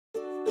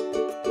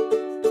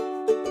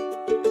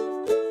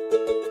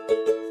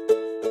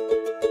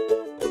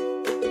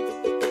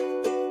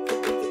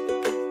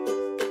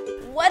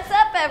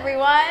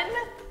everyone.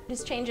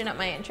 Just changing up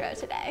my intro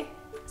today.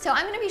 So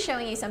I'm gonna be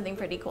showing you something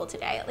pretty cool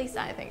today, at least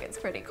I think it's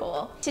pretty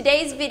cool.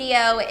 Today's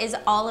video is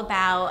all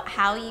about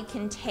how you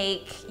can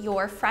take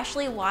your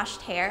freshly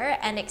washed hair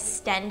and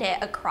extend it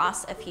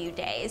across a few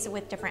days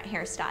with different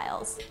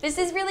hairstyles. This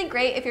is really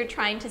great if you're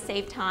trying to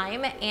save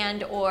time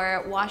and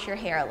or wash your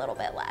hair a little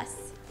bit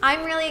less.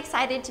 I'm really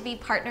excited to be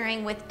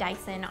partnering with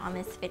Dyson on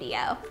this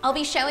video. I'll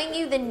be showing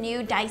you the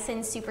new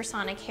Dyson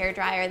Supersonic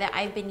hairdryer that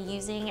I've been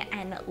using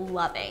and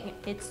loving.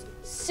 It's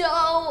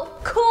so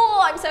cool,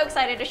 I'm so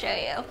excited to show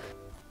you.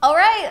 All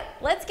right,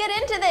 let's get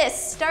into this,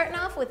 starting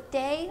off with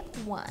day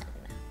one.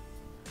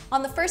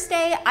 On the first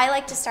day, I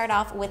like to start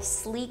off with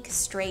sleek,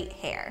 straight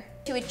hair.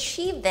 To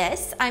achieve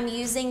this, I'm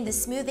using the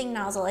smoothing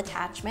nozzle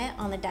attachment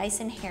on the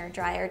Dyson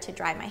hairdryer to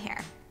dry my hair.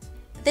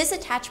 This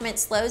attachment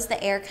slows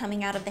the air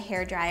coming out of the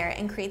hairdryer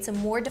and creates a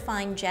more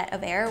defined jet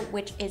of air,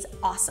 which is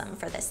awesome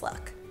for this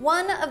look.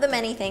 One of the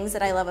many things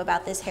that I love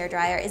about this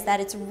hairdryer is that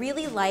it's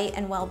really light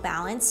and well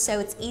balanced, so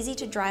it's easy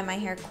to dry my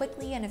hair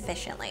quickly and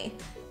efficiently.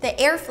 The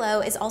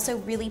airflow is also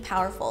really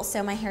powerful,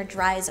 so my hair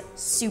dries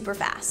super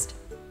fast.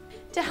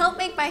 To help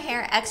make my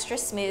hair extra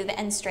smooth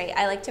and straight,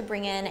 I like to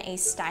bring in a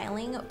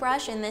styling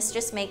brush, and this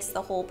just makes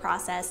the whole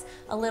process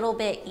a little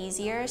bit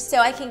easier so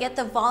I can get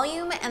the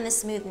volume and the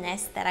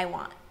smoothness that I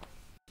want.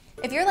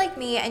 If you're like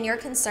me and you're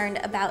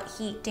concerned about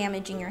heat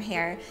damaging your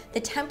hair,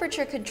 the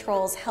temperature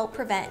controls help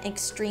prevent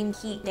extreme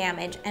heat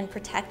damage and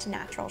protect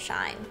natural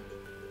shine.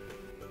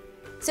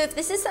 So if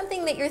this is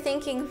something that you're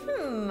thinking,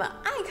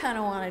 I kind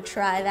of want to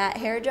try that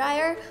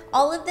hairdryer,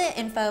 all of the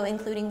info,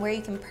 including where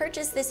you can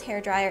purchase this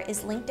hairdryer,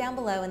 is linked down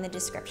below in the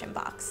description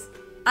box.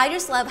 I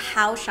just love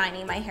how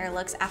shiny my hair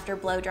looks after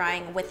blow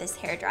drying with this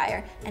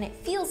hairdryer, and it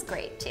feels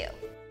great too.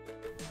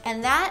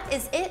 And that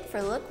is it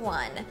for look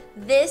one.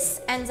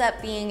 This ends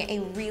up being a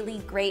really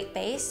great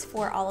base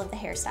for all of the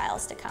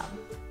hairstyles to come.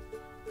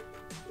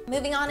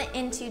 Moving on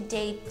into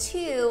day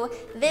two,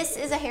 this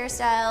is a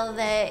hairstyle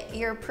that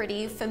you're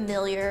pretty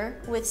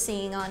familiar with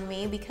seeing on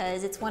me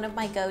because it's one of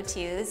my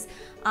go-tos.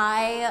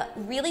 I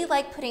really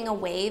like putting a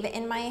wave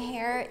in my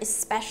hair,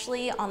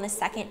 especially on the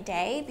second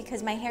day,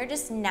 because my hair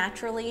just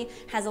naturally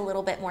has a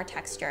little bit more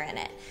texture in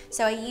it.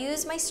 So I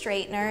use my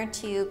straightener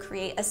to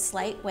create a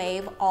slight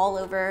wave all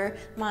over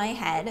my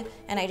head,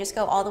 and I just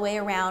go all the way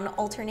around,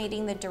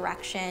 alternating the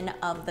direction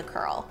of the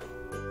curl.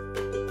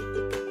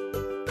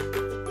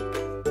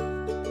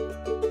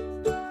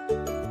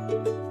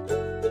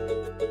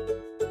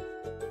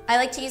 I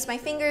like to use my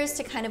fingers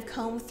to kind of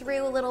comb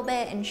through a little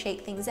bit and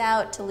shake things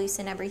out to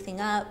loosen everything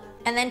up.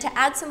 And then to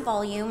add some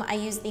volume, I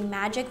use the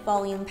Magic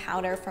Volume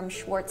Powder from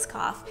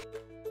Schwarzkopf.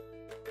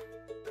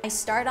 I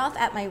start off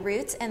at my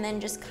roots and then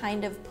just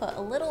kind of put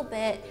a little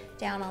bit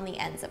down on the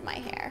ends of my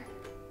hair.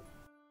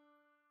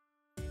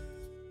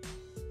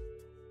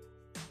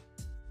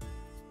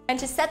 And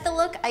to set the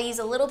look, I use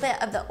a little bit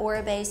of the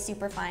Oribe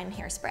Superfine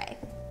Hairspray.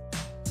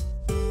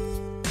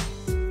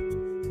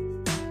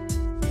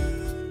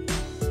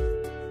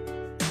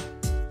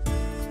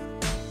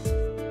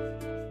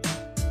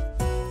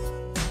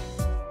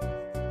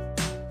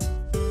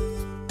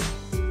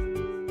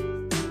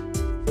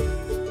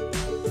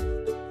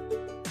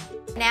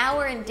 Now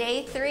we're in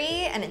day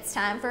three and it's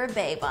time for a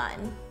bay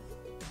bun.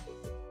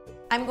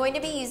 I'm going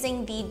to be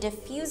using the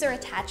diffuser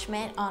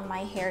attachment on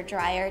my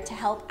hairdryer to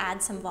help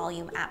add some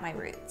volume at my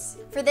roots.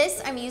 For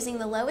this, I'm using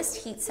the lowest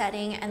heat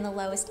setting and the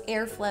lowest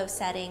airflow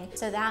setting,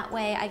 so that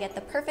way I get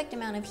the perfect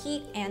amount of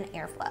heat and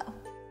airflow.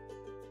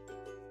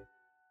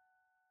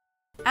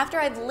 After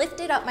I've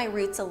lifted up my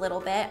roots a little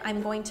bit,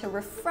 I'm going to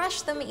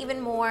refresh them even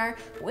more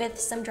with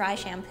some dry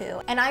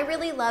shampoo. And I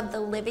really love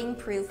the Living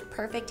Proof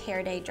Perfect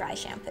Hair Day Dry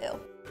Shampoo.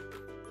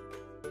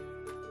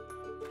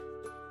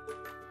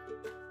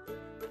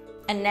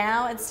 And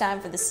now it's time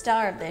for the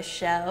star of this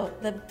show,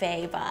 the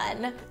bay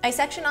bun. I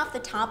section off the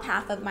top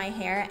half of my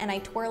hair and I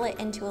twirl it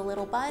into a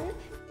little bun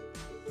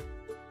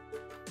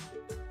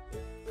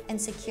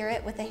and secure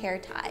it with a hair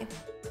tie.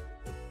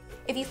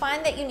 If you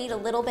find that you need a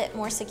little bit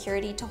more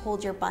security to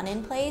hold your bun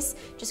in place,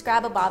 just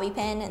grab a bobby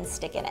pin and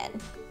stick it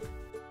in.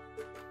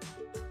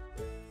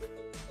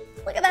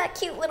 Look at that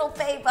cute little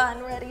bay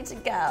bun ready to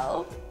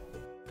go.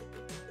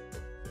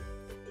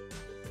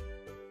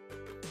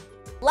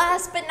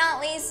 Last but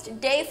not least,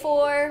 day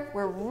four,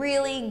 we're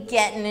really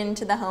getting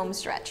into the home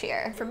stretch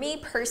here. For me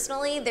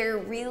personally, there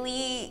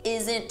really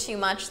isn't too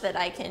much that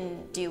I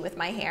can do with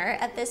my hair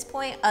at this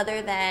point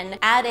other than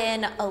add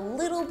in a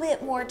little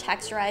bit more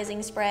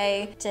texturizing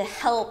spray to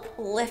help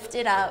lift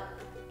it up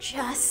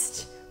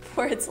just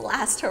for its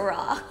last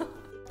hurrah.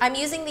 I'm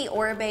using the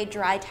Oribe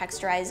dry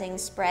texturizing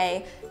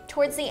spray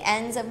towards the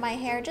ends of my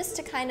hair just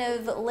to kind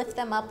of lift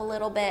them up a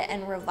little bit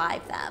and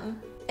revive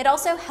them. It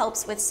also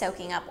helps with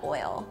soaking up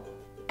oil.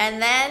 And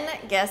then,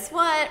 guess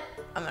what?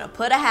 I'm gonna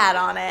put a hat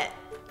on it.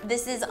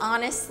 This is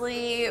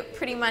honestly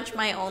pretty much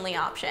my only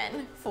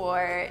option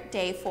for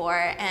day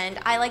four, and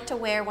I like to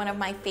wear one of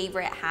my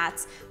favorite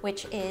hats,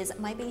 which is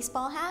my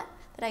baseball hat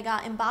that I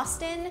got in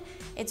Boston.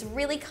 It's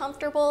really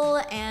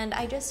comfortable and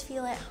I just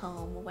feel at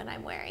home when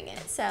I'm wearing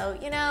it. So,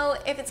 you know,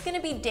 if it's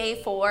gonna be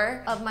day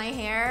 4 of my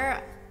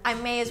hair, I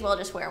may as well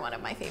just wear one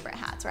of my favorite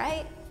hats,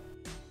 right?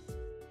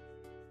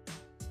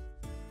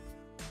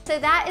 So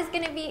that is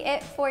gonna be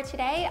it for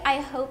today. I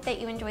hope that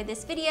you enjoyed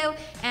this video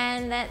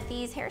and that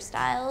these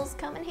hairstyles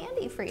come in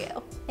handy for you.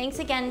 Thanks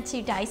again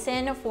to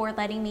Dyson for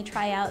letting me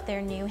try out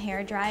their new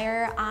hair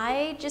dryer.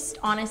 I just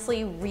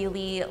honestly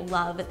really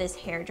love this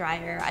hair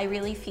dryer. I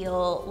really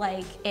feel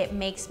like it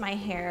makes my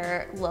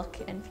hair look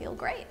and feel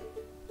great.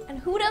 And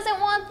who doesn't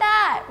want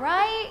that,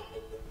 right?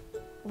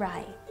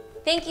 Right.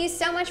 Thank you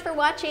so much for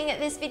watching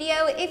this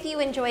video. If you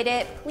enjoyed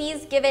it,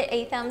 please give it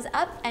a thumbs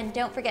up and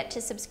don't forget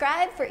to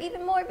subscribe for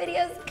even more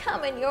videos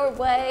coming your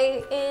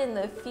way in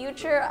the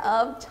future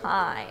of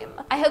time.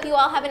 I hope you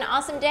all have an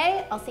awesome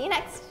day. I'll see you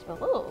next.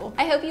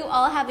 I hope you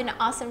all have an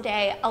awesome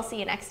day. I'll see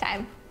you next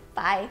time.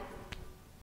 Bye.